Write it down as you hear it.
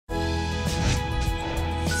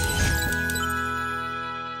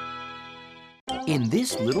In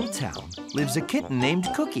this little town lives a kitten named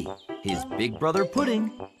Cookie, his big brother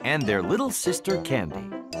Pudding, and their little sister Candy.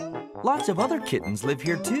 Lots of other kittens live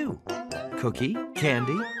here too. Cookie,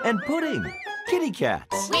 Candy, and Pudding. Kitty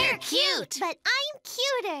cats. We're cute. But I'm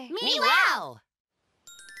cuter. Meow.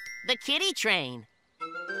 The kitty train.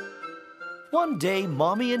 One day,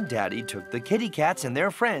 Mommy and Daddy took the kitty cats and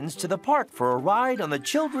their friends to the park for a ride on the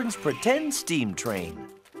children's pretend steam train.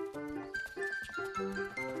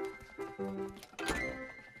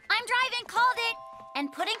 I'm driving, called it.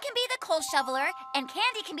 And Pudding can be the coal shoveler, and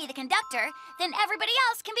Candy can be the conductor. Then everybody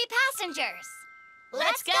else can be passengers.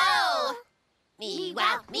 Let's go.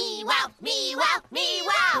 Me-wow, me-wow, me-wow,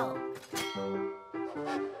 me-wow.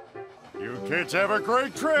 You kids have a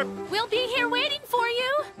great trip. We'll be here waiting for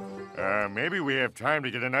you. Maybe we have time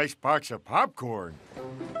to get a nice box of popcorn.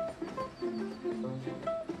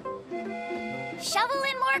 Shovel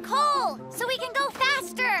in more coal so we can go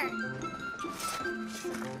faster.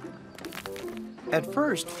 At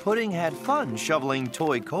first, Pudding had fun shoveling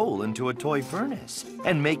toy coal into a toy furnace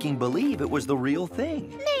and making believe it was the real thing.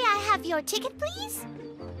 May I have your ticket, please?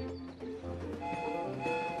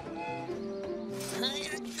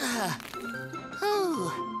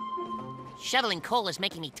 Shoveling coal is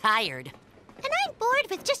making me tired. And I'm bored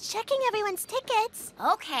with just checking everyone's tickets.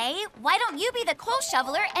 Okay, why don't you be the coal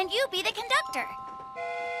shoveler and you be the conductor?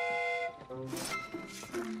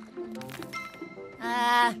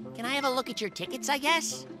 Can I have a look at your tickets, I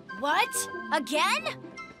guess? What? Again?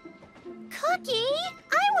 Cookie,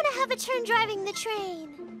 I want to have a turn driving the train.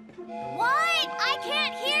 What? I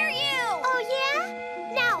can't hear you! Oh,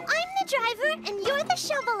 yeah? Now I'm the driver and you're the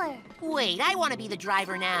shoveler. Wait, I want to be the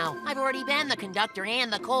driver now. I've already been the conductor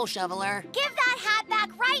and the coal shoveler. Give that hat back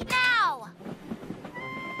right now!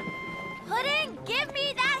 Pudding, give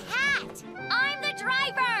me that hat! I'm the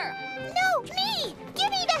driver! No, me! Give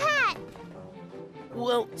me the hat!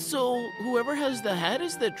 Well, so whoever has the hat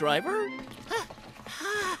is the driver?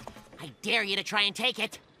 I dare you to try and take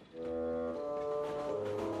it.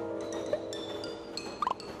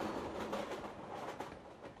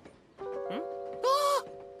 Oh,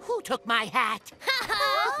 who took my hat?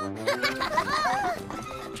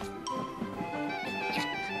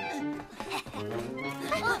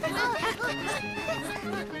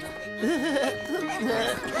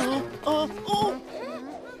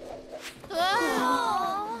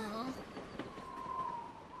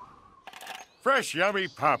 Fresh, yummy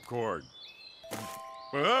popcorn.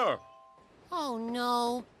 Oh,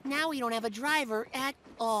 no. Now we don't have a driver at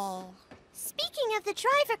all. Speaking of the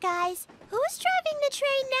driver, guys, who's driving the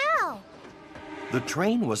train now? The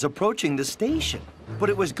train was approaching the station, but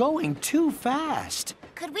it was going too fast.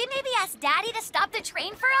 Could we maybe ask Daddy to stop the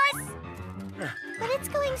train for us? But it's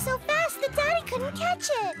going so fast that Daddy couldn't catch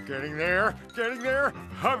it. Getting there,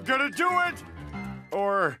 I'm gonna do it!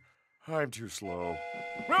 Or I'm too slow.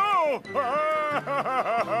 No!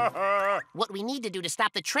 What we need to do to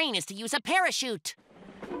stop the train is to use a parachute.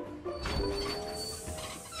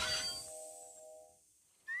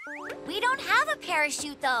 We don't have a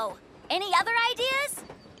parachute, though. Any other ideas?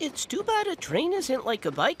 It's too bad a train isn't like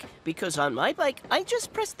a bike, because on my bike, I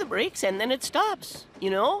just press the brakes and then it stops,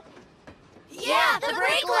 you know? Yeah, the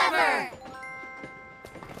brake lever!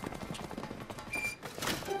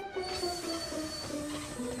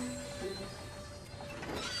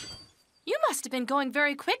 You must have been going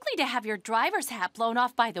very quickly to have your driver's hat blown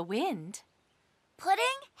off by the wind.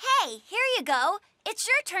 Pudding, hey, here you go. It's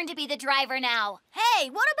your turn to be the driver now. Hey,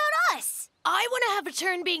 what about us? I want to have a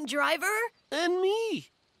turn being driver. And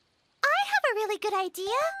me. I have a really good idea.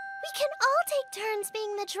 We can all take turns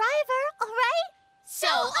being the driver, all right? So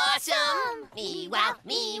awesome! Me-wow,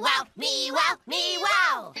 me-wow, me-wow,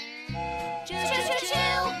 me-wow!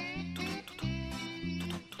 Choo-choo-choo!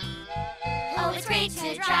 Oh, it's great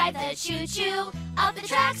to drive the choo-choo up the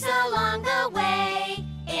tracks along the way.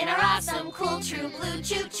 In our awesome, cool, true blue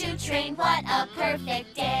choo-choo train, what a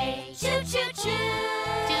perfect day. Choo-choo-choo!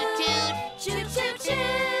 Toot-toot! Choo-choo-choo!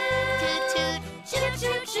 Toot-toot!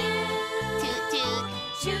 Choo-choo-choo! Toot-toot!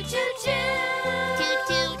 Choo-choo-choo!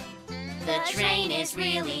 Toot-toot! The train is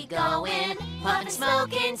really going, puffing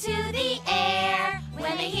smoke into the air.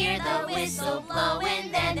 When they hear the whistle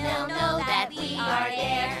blowing, then they'll know that we are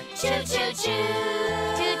there. Choo-choo-choo!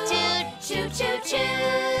 Toot-toot! Choo-choo-choo!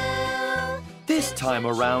 This time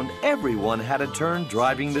around, everyone had a turn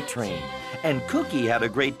driving the train, and Cookie had a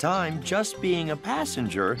great time just being a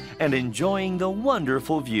passenger and enjoying the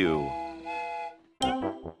wonderful view.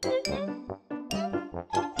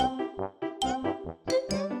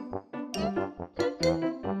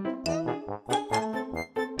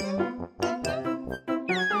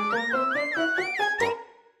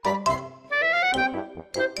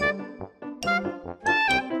 Bye.